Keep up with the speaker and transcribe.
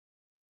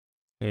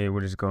Hey,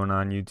 what is going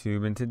on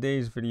YouTube? In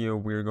today's video,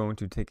 we're going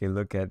to take a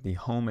look at the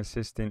Home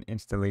Assistant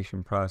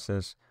installation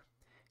process.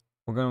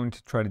 We're going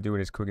to try to do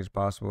it as quick as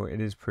possible.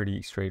 It is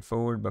pretty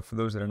straightforward, but for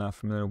those that are not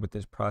familiar with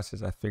this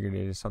process, I figured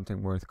it is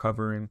something worth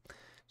covering.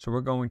 So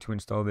we're going to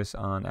install this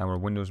on our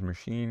Windows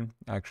machine,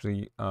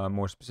 actually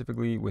more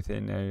specifically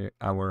within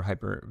our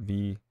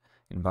Hyper-V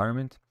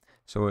environment.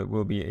 So it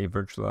will be a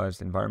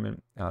virtualized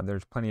environment.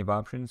 There's plenty of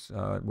options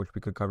which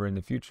we could cover in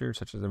the future,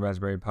 such as the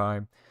Raspberry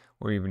Pi,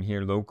 or even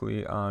here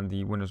locally on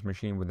the Windows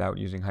machine without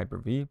using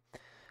Hyper-V.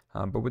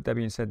 But with that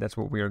being said, that's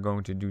what we are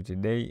going to do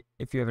today.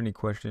 If you have any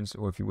questions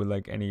or if you would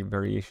like any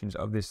variations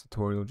of this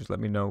tutorial, just let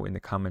me know in the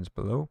comments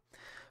below.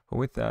 But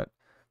with that,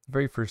 the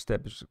very first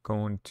step is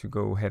going to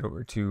go head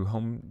over to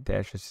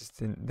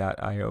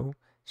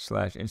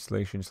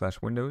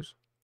home-assistant.io/installation/Windows.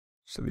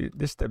 So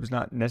this step is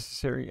not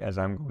necessary, as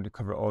I'm going to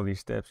cover all these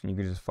steps and you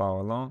can just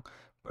follow along.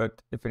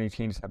 But if any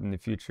changes happen in the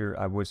future,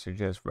 I would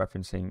suggest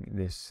referencing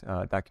this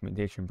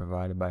documentation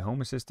provided by Home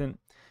Assistant.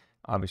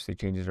 Obviously,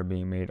 changes are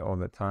being made all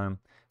the time.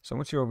 So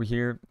once you're over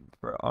here,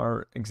 for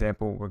our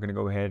example, we're going to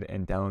go ahead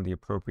and download the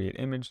appropriate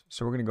image.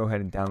 So we're going to go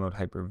ahead and download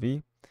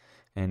Hyper-V,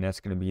 and that's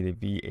going to be the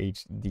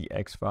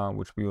VHDX file,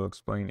 which we will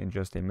explain in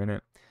just a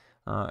minute.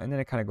 And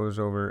then it kind of goes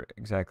over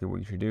exactly what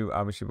you should do.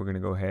 Obviously, we're going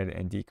to go ahead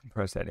and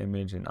decompress that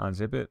image and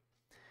unzip it.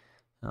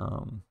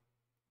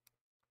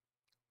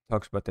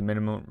 Talks about the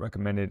minimum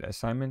recommended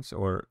assignments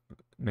or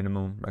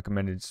minimum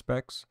recommended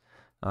specs.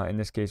 In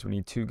this case, we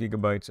need 2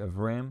 GB of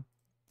RAM,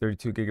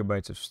 32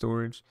 GB of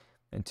storage,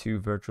 and 2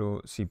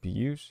 virtual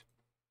CPUs.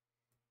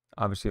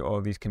 Obviously, all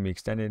of these can be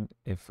extended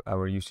if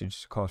our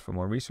usage calls for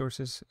more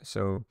resources.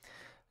 So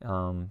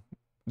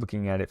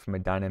looking at it from a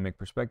dynamic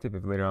perspective,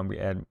 if later on we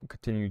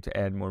continue to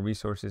add more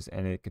resources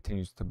and it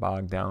continues to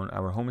bog down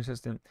our Home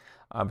Assistant,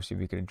 obviously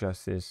we could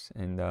adjust this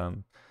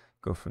and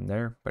go from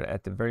there. But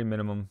at the very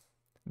minimum,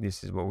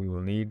 this is what we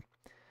will need.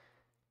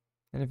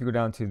 And if you go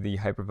down to the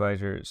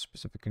hypervisor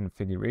specific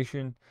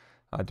configuration,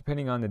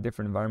 depending on the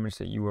different environments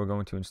that you are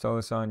going to install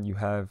this on, you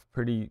have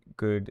pretty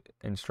good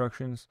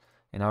instructions.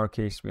 In our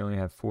case, we only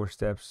have 4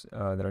 steps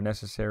that are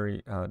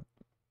necessary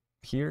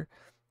here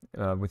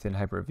within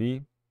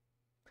Hyper-V.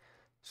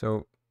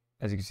 So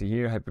as you can see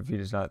here, Hyper-V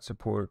does not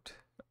support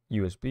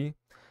USB.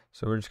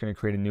 So we're just going to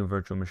create a new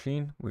virtual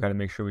machine. We got to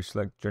make sure we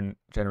select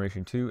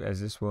generation 2,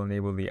 as this will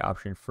enable the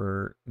option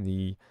for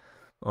the,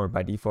 or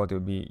by default it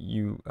would be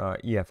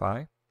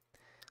EFI.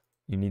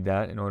 You need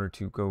that in order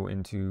to boot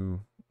into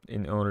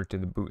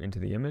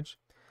the image.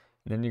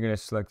 And then you're going to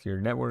select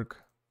your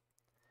network.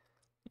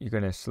 You're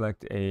going to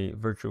select a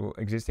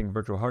existing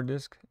virtual hard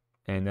disk,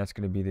 and that's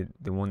going to be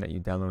the one that you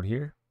download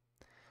here.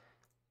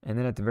 And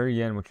then at the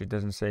very end, which it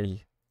doesn't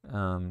say,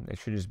 it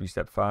should just be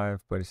step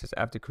 5, but it says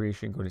after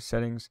creation, go to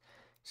settings,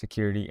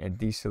 security, and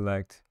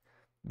deselect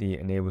the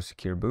enable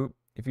secure boot.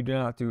 If you do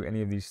not do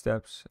any of these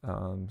steps,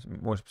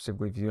 more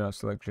specifically, if you do not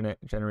select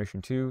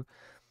generation 2,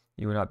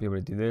 you will not be able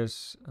to do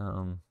this,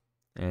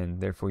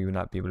 and therefore you will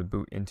not be able to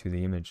boot into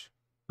the image.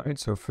 All right,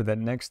 so for that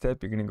next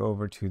step, you're going to go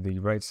over to the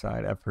right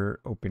side after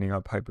opening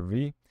up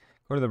Hyper-V.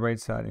 Go to the right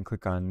side and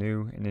click on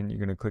New, and then you're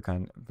going to click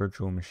on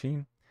Virtual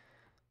Machine.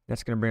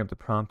 That's going to bring up the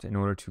prompt in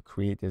order to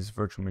create this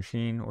virtual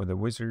machine or the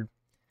wizard.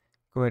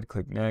 Go ahead and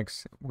click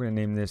Next. We're going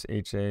to name this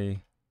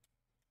HA.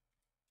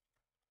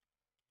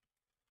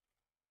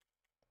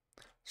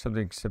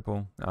 Something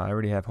simple. I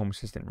already have Home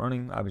Assistant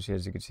running, obviously,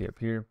 as you can see up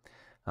here.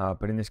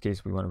 But in this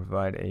case, we want to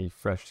provide a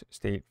fresh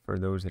state for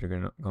those that are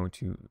going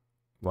to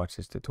watch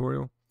this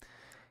tutorial.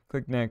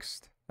 Click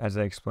Next. As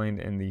I explained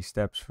in the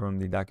steps from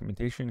the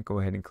documentation, go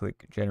ahead and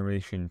click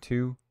Generation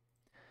 2.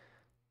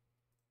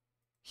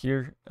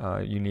 Here,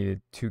 you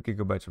needed 2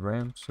 GB of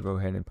RAM, so go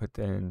ahead and put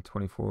that in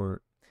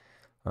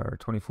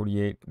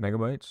 2048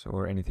 megabytes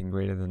or anything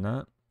greater than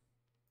that.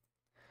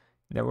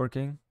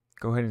 Networking.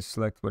 Go ahead and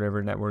select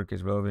whatever network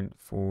is relevant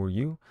for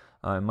you.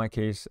 In my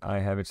case, I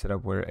have it set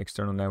up where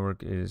external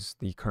network is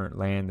the current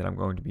LAN that I'm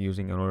going to be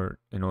using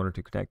in order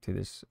to connect to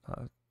this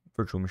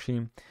virtual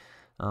machine.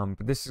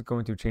 But this is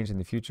going to change in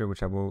the future,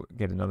 which I will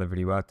get another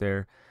video out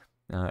there,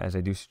 as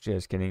I do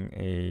suggest getting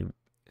a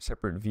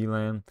separate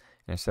VLAN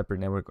and a separate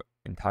network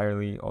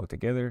entirely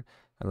altogether,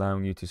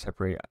 allowing you to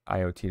separate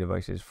IoT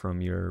devices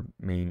from your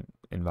main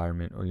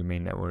environment or your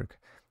main network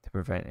to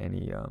prevent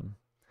any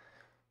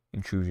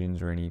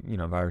intrusions or any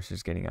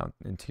viruses getting out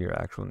into your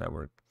actual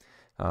network.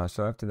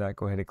 So after that,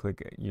 go ahead and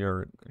click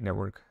your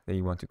network that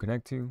you want to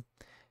connect to,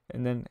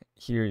 and then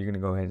here you're going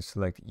to go ahead and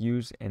select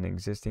use an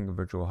existing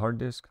virtual hard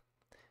disk,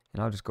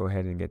 and I'll just go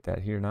ahead and get that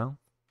here now.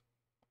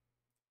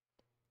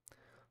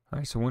 All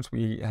right, so once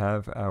we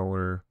have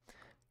our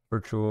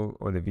virtual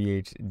or the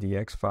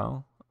VHDX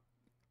file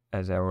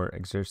as our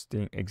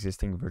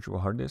existing virtual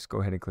hard disk,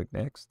 go ahead and click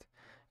next,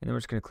 and then we're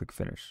just going to click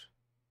finish.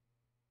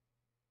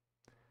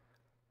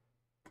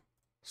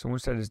 So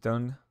once that is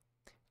done,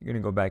 you're going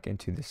to go back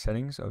into the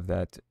settings of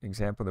that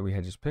example that we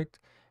had just picked,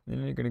 and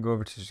then you're going to go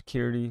over to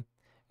security,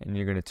 and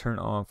you're going to turn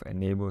off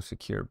enable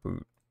secure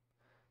boot.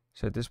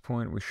 So at this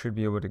point, we should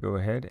be able to go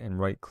ahead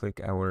and right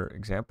click our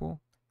example,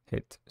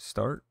 hit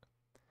start,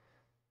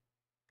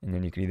 And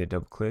then you can either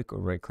double click or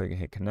right click and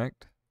hit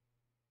connect.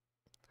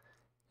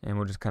 And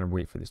we'll just kind of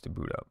wait for this to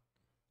boot up.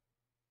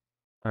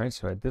 All right,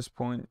 so at this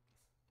point,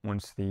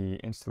 once the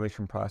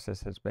installation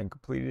process has been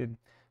completed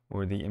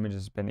or the image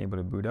has been able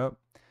to boot up,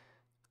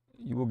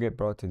 you will get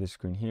brought to this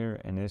screen here,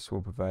 and this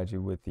will provide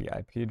you with the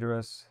IP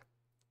address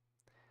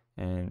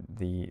and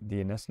the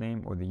DNS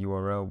name, or the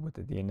URL with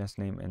the DNS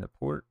name and the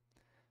port.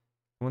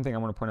 One thing I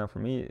want to point out for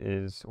me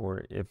is,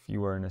 or if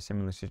you are in a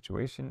similar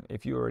situation,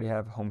 if you already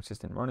have Home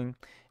Assistant running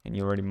and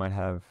you already might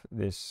have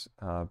this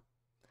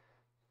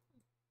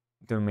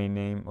domain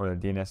name or the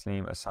DNS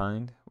name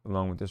assigned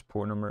along with this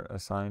port number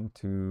assigned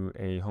to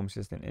a Home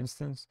Assistant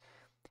instance,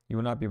 you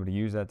will not be able to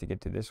use that to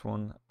get to this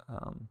one.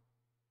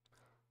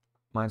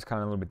 Mine's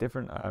kind of a little bit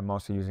different. I'm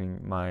also using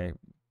my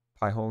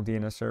Pi-hole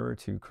DNS server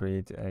to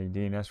create a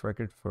DNS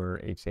record for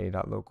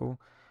HA.local,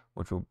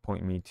 which will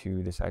point me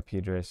to this IP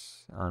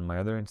address on my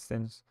other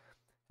instance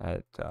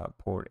at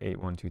port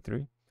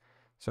 8123.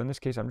 So in this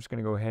case, I'm just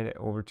going to go ahead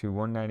over to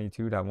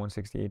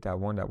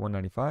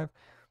 192.168.1.195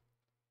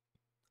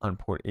 on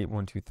port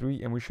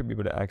 8123, and we should be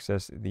able to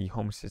access the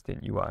Home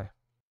Assistant UI.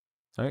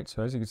 All right,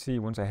 so as you can see,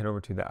 once I head over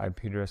to the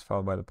IP address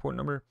followed by the port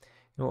number,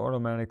 it will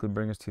automatically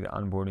bring us to the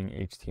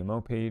onboarding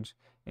HTML page.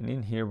 And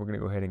in here, we're going to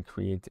go ahead and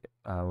create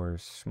our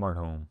smart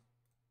home.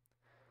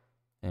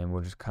 And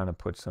we'll just kind of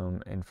put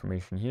some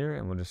information here,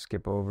 and we'll just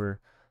skip over.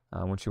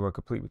 Once you are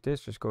complete with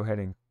this, just go ahead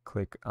and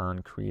click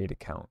on create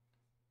account.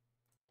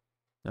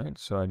 All right,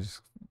 so I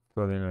just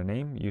filled in a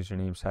name,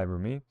 username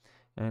CyberMe,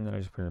 and then I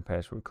just put in a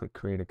password, click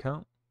create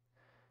account.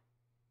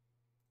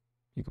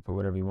 You can put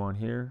whatever you want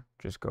here.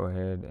 Just go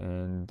ahead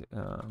and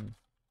I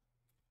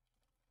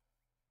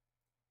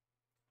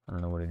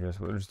don't know what it is.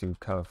 We'll just do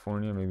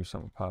California. Maybe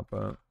something will pop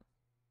up.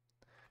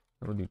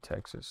 We'll do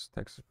Texas.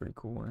 Texas is pretty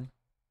cool, right?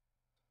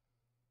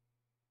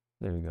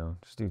 There we go.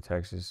 Just do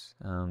Texas.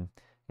 And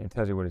it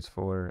tells you what it's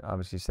for.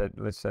 Obviously,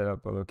 let's set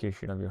up a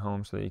location of your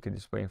home so that you can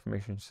display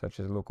information such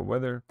as local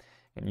weather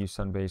and use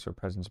sun-based or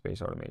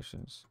presence-based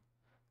automations.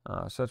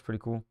 So that's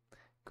pretty cool.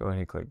 Go ahead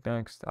and click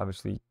next.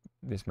 Obviously,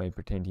 this may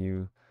pertain to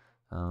you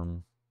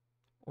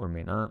or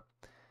may not.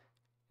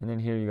 And then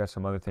here you got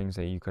some other things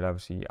that you could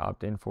obviously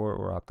opt in for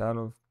or opt out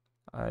of.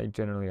 I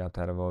generally opt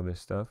out of all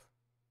this stuff.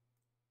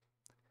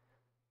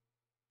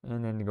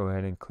 And then you go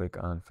ahead and click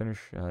on finish,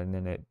 and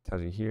then it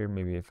tells you here,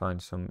 maybe it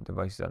finds some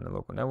devices on the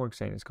local network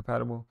saying it's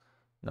compatible.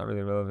 Not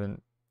really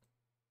relevant.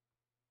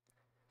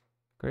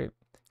 Great.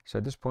 So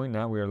at this point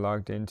now we are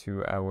logged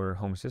into our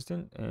Home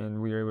Assistant,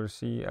 and we are able to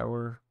see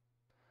our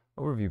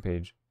overview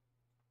page.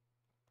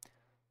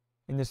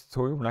 In this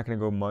tutorial, we're not going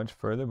to go much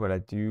further, but I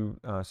do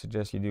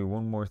suggest you do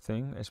one more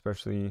thing,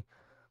 especially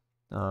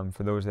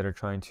for those that are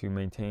trying to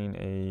maintain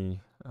a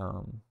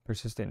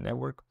persistent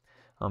network.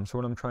 So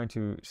what I'm trying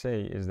to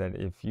say is that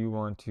if you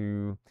want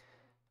to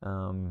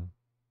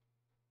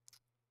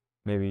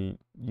maybe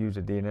use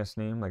a DNS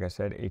name, like I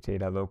said,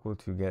 ha.local,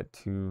 to get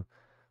to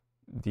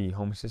the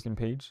Home Assistant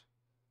page,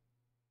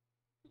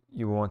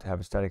 you will want to have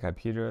a static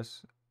IP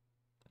address.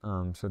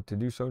 So to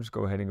do so, just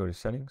go ahead and go to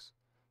Settings,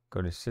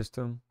 go to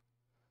System,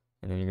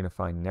 and then you're going to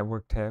find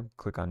Network tab,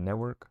 click on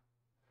Network,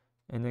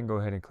 and then go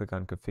ahead and click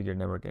on Configure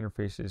Network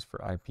Interfaces for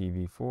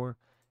IPv4.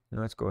 And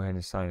let's go ahead and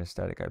assign a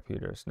static IP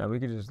address. Now we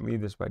could just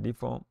leave this by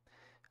default,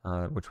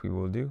 which we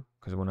will do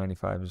because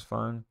 195 is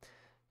fine.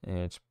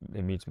 And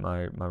it meets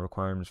my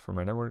requirements for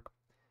my network.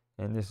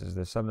 And this is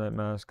the subnet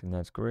mask, and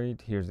that's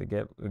great. Here's the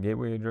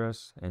gateway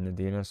address and the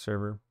DNS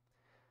server.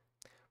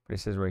 But it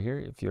says right here,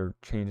 if you're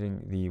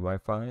changing the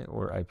Wi-Fi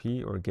or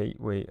IP or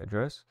gateway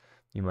address,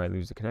 you might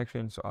lose the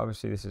connection. So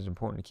obviously this is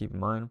important to keep in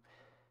mind.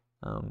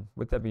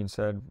 With that being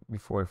said,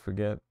 before I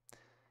forget,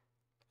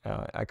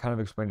 I kind of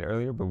explained it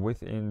earlier, but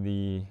within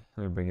the,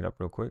 let me bring it up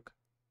real quick.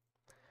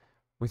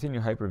 Within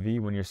your Hyper-V,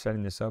 when you're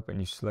setting this up and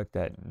you select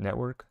that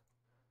network,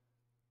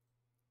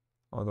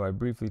 although I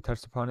briefly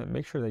touched upon it,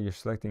 make sure that you're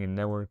selecting a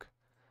network.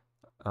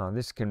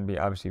 This can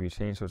obviously be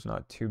changed, so it's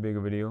not too big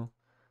of a deal.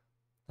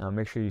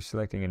 Make sure you're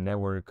selecting a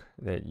network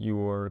that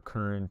your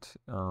current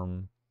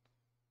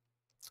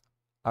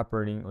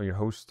operating or your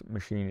host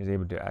machine is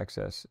able to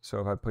access. So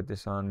if I put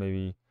this on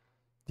maybe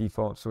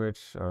default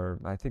switch, or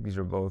I think these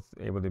are both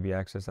able to be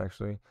accessed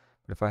actually,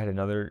 but if I had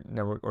another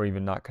network or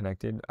even not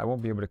connected, I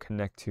won't be able to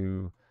connect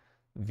to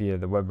via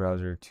the web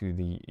browser to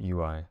the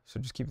UI. So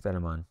just keep that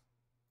in mind.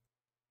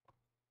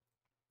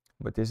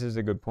 But this is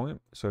a good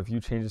point. So if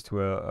you change this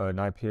to an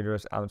IP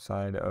address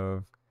outside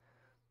of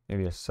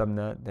maybe a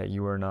subnet that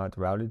you are not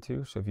routed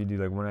to, so if you do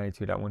like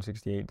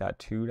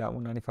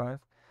 192.168.2.195,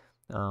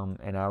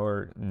 and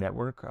our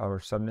network, our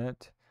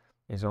subnet,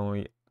 is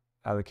only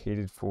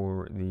allocated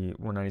for the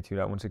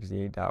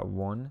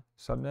 192.168.1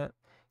 subnet,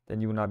 then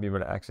you will not be able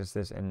to access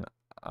this. And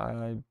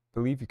I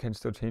believe you can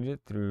still change it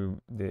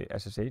through the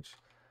SSH.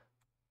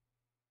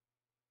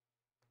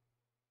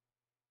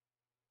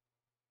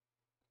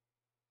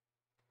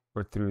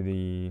 Or through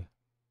the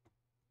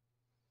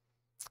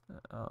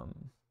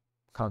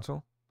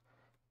console,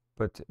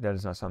 but that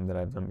is not something that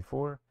I've done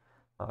before.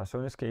 So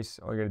in this case,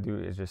 all you gotta do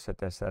is just set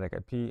that static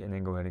IP and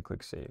then go ahead and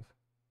click save.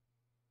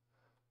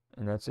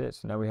 And that's it.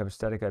 So now we have a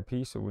static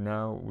IP. So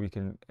now we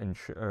can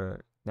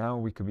ensure, now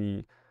we could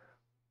be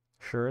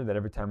sure that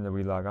every time that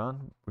we log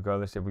on,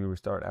 regardless if we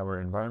restart our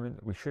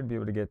environment, we should be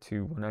able to get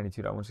to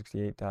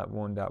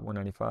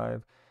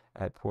 192.168.1.195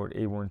 at port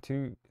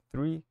A123.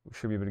 We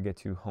should be able to get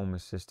to Home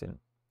Assistant.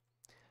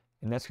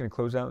 And that's going to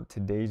close out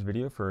today's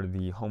video for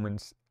the Home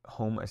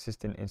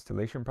Assistant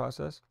installation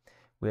process.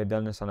 We had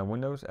done this on a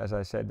Windows. As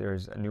I said,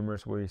 there's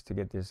numerous ways to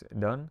get this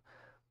done.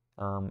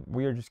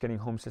 We are just getting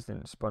Home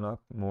Assistant spun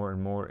up more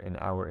and more in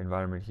our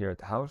environment here at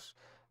the house.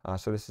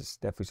 So this is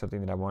definitely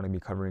something that I want to be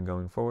covering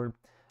going forward.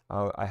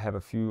 I have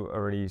a few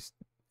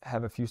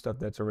stuff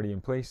that's already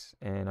in place,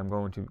 and I'm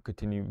going to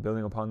continue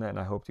building upon that, and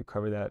I hope to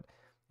cover that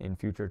in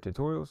future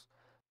tutorials.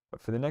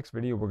 But for the next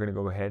video, we're going to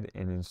go ahead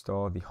and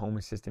install the Home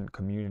Assistant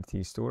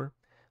Community Store,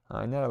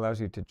 and that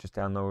allows you to just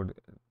download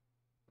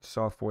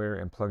software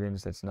and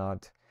plugins that's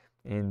not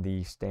in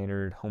the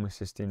standard Home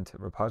Assistant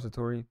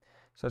repository.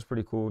 So that's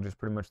pretty cool, just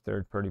pretty much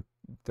third-party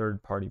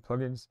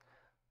plugins,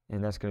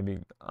 and that's going to be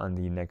on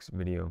the next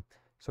video.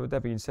 So with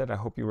that being said, I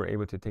hope you were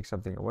able to take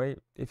something away.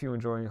 If you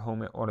enjoy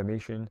home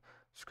automation,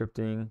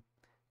 scripting,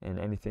 and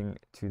anything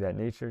to that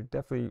nature,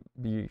 definitely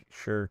be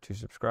sure to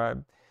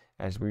subscribe,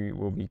 as we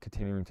will be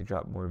continuing to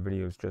drop more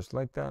videos just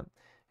like that.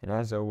 And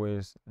as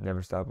always,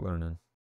 never stop learning.